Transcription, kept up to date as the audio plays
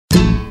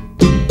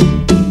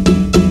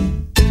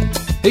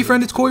Hey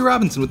friend, it's Corey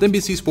Robinson with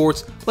NBC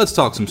Sports. Let's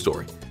talk some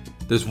story.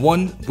 There's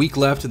 1 week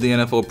left of the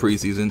NFL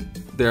preseason.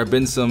 There have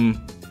been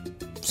some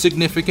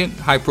significant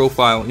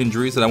high-profile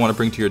injuries that I want to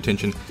bring to your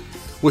attention,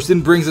 which then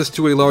brings us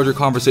to a larger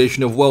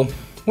conversation of, well,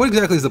 what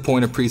exactly is the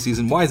point of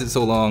preseason? Why is it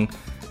so long?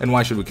 And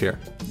why should we care?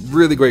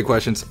 Really great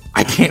questions.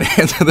 I can't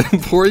answer them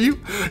for you.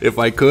 If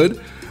I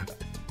could,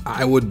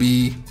 I would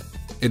be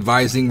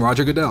advising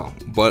Roger Goodell,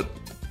 but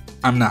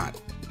I'm not.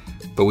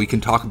 But we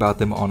can talk about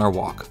them on our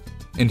walk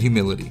in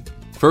humility.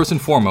 First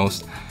and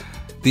foremost,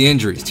 the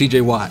injuries,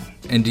 TJ Watt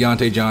and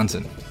Deontay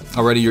Johnson.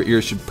 Already your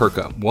ears should perk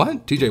up.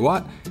 What? TJ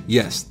Watt?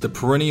 Yes, the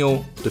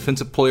perennial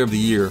Defensive Player of the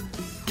Year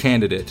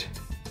candidate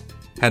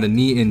had a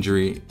knee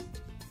injury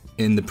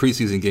in the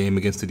preseason game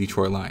against the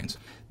Detroit Lions.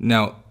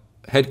 Now,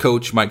 head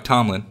coach Mike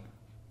Tomlin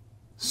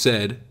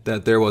said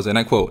that there was, and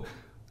I quote,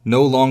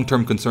 no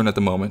long-term concern at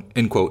the moment,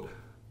 end quote,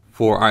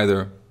 for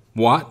either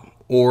Watt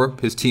or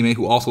his teammate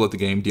who also left the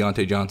game,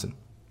 Deontay Johnson.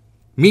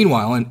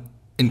 Meanwhile,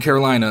 in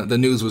Carolina, the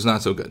news was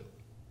not so good.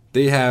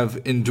 They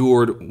have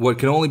endured what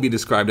can only be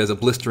described as a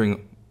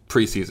blistering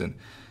preseason,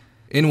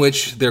 in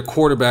which their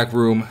quarterback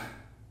room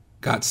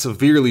got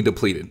severely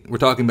depleted. We're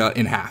talking about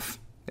in half.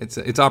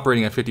 It's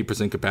operating at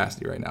 50%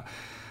 capacity right now.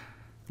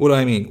 What do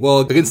I mean?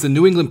 Well, against the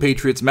New England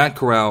Patriots, Matt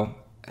Corral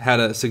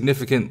had a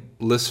significant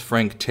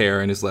Lisfranc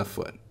tear in his left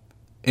foot,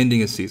 ending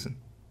his season.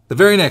 The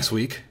very next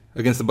week,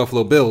 against the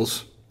Buffalo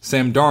Bills,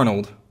 Sam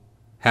Darnold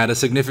had a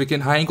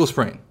significant high ankle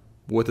sprain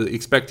with an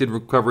expected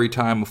recovery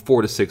time of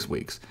 4 to 6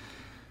 weeks,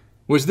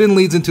 which then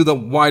leads into the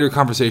wider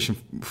conversation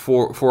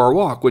for our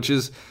walk, which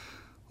is,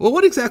 well,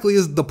 what exactly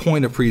is the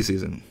point of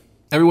preseason?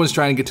 Everyone's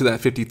trying to get to that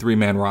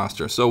 53-man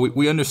roster, so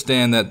we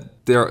understand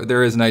that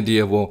there is an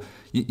idea of, well,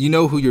 you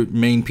know who your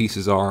main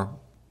pieces are.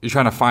 You're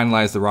trying to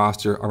finalize the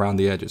roster around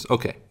the edges.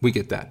 Okay, we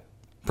get that.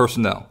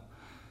 Personnel.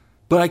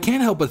 But I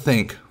can't help but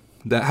think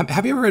that,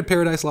 have you ever read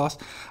Paradise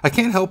Lost? I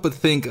can't help but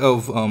think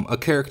of a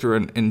character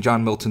in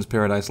John Milton's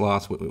Paradise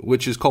Lost,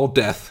 which is called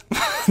Death.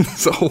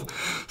 So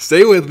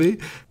stay with me.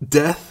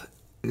 Death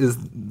is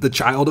the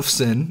child of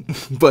sin,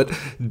 but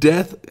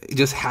Death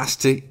just has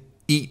to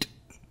eat.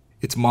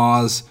 Its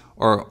maws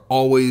are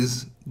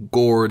always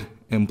gored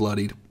and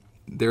bloodied.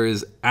 There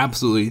is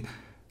absolutely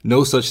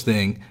no such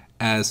thing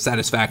as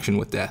satisfaction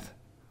with death.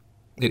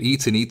 It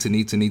eats and eats and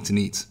eats and eats and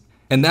eats.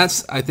 And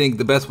that's, I think,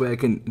 the best way I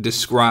can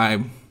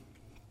describe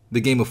the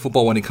game of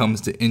football when it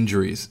comes to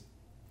injuries.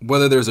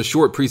 Whether there's a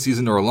short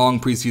preseason or a long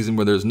preseason,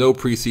 where there's no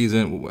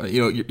preseason,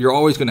 you're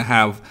always going to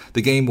have,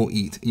 the game will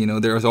eat.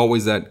 There's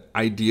always that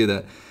idea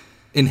that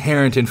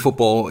inherent in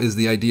football is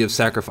the idea of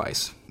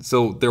sacrifice.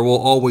 So there will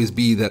always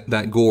be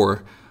that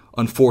gore,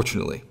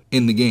 unfortunately,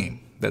 in the game.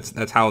 That's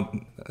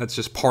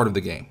just part of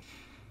the game.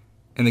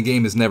 And the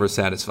game is never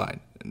satisfied.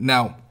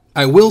 Now,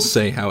 I will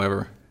say,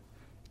 however,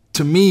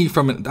 to me,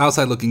 from an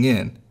outside looking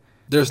in,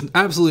 there's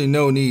absolutely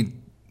no need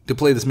to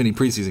play this many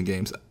preseason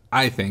games,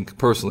 I think,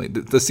 personally.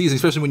 The season,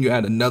 especially when you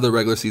add another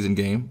regular season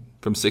game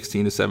from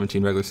 16 to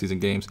 17 regular season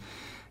games,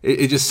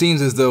 it just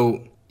seems as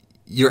though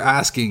you're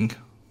asking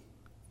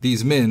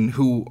these men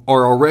who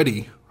are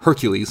already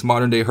Hercules,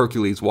 modern-day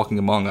Hercules walking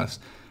among us,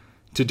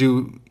 to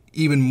do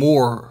even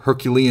more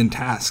Herculean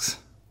tasks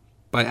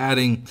by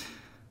adding.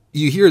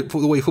 You hear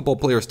the way football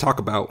players talk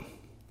about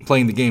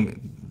playing the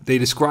game. They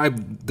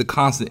describe the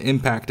constant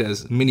impact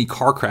as mini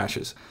car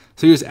crashes.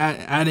 So you're just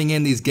adding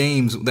in these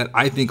games that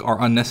I think are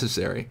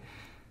unnecessary.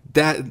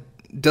 That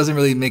doesn't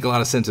really make a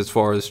lot of sense as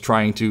far as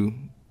trying to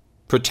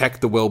protect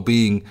the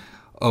well-being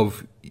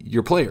of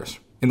your players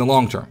in the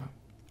long term,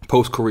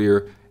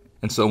 post-career,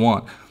 and so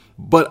on.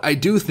 But I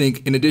do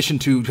think, in addition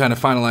to trying to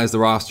finalize the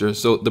roster,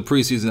 so the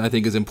preseason I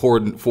think is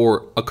important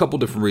for a couple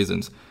different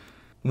reasons.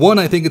 One,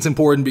 I think it's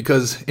important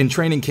because in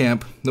training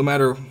camp, no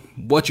matter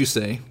what you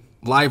say,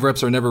 live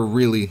reps are never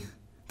really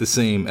the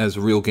same as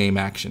real game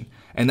action.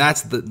 And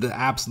that's the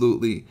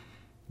absolutely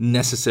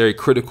necessary,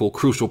 critical,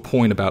 crucial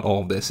point about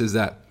all of this, is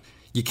that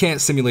you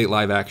can't simulate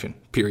live action,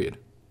 period.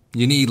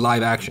 You need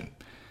live action.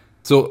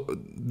 So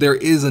there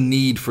is a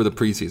need for the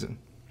preseason.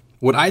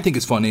 What I think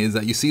is funny is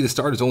that you see the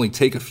starters only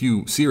take a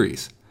few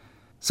series.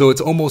 So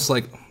it's almost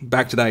like,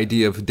 back to the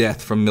idea of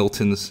death from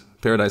Milton's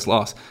Paradise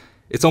Lost,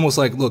 it's almost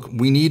like, look,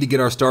 we need to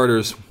get our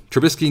starters.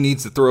 Trubisky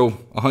needs to throw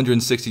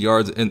 160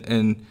 yards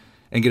and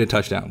get a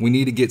touchdown. We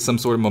need to get some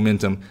sort of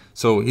momentum.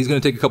 So he's going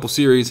to take a couple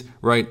series,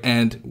 right?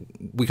 And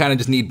we kind of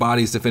just need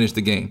bodies to finish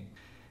the game.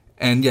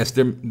 And yes,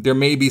 there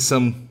may be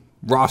some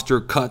roster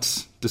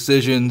cuts,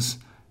 decisions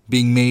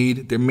being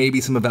made. There may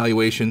be some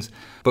evaluations.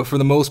 But for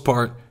the most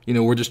part,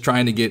 we're just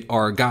trying to get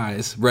our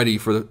guys ready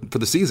for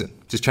the season.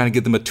 Just trying to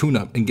get them a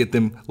tune-up and get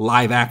them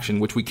live action,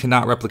 which we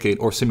cannot replicate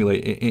or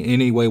simulate in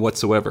any way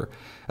whatsoever.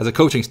 As a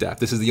coaching staff,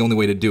 this is the only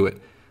way to do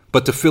it.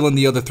 But to fill in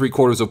the other 3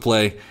 quarters of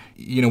play,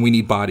 we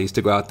need bodies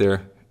to go out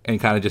there and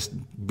kind of just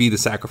be the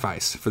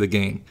sacrifice for the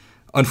game.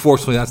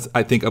 Unfortunately, that's,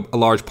 I think, a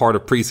large part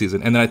of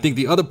preseason. And then I think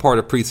the other part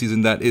of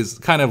preseason that is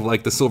kind of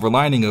like the silver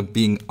lining of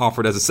being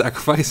offered as a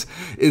sacrifice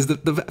is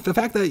the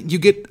fact that you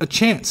get a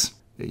chance.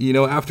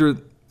 After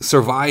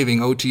surviving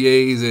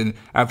OTAs and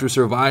after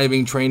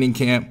surviving training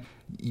camp,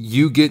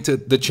 you get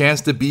the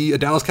chance to be a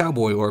Dallas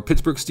Cowboy or a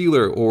Pittsburgh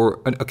Steeler or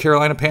a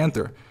Carolina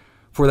Panther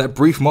for that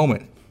brief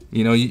moment.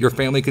 You know, your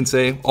family can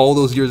say all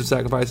those years of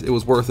sacrifice, it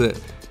was worth it,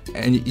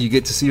 and you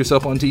get to see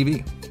yourself on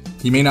TV.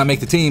 You may not make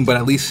the team, but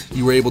at least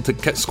you were able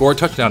to score a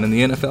touchdown in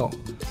the NFL.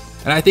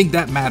 And I think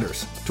that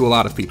matters to a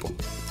lot of people.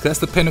 That's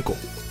the pinnacle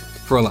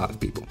for a lot of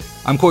people.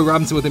 I'm Corey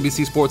Robinson with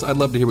NBC Sports. I'd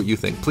love to hear what you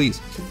think. Please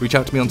reach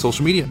out to me on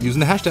social media using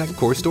the hashtag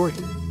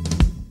CoreyStory.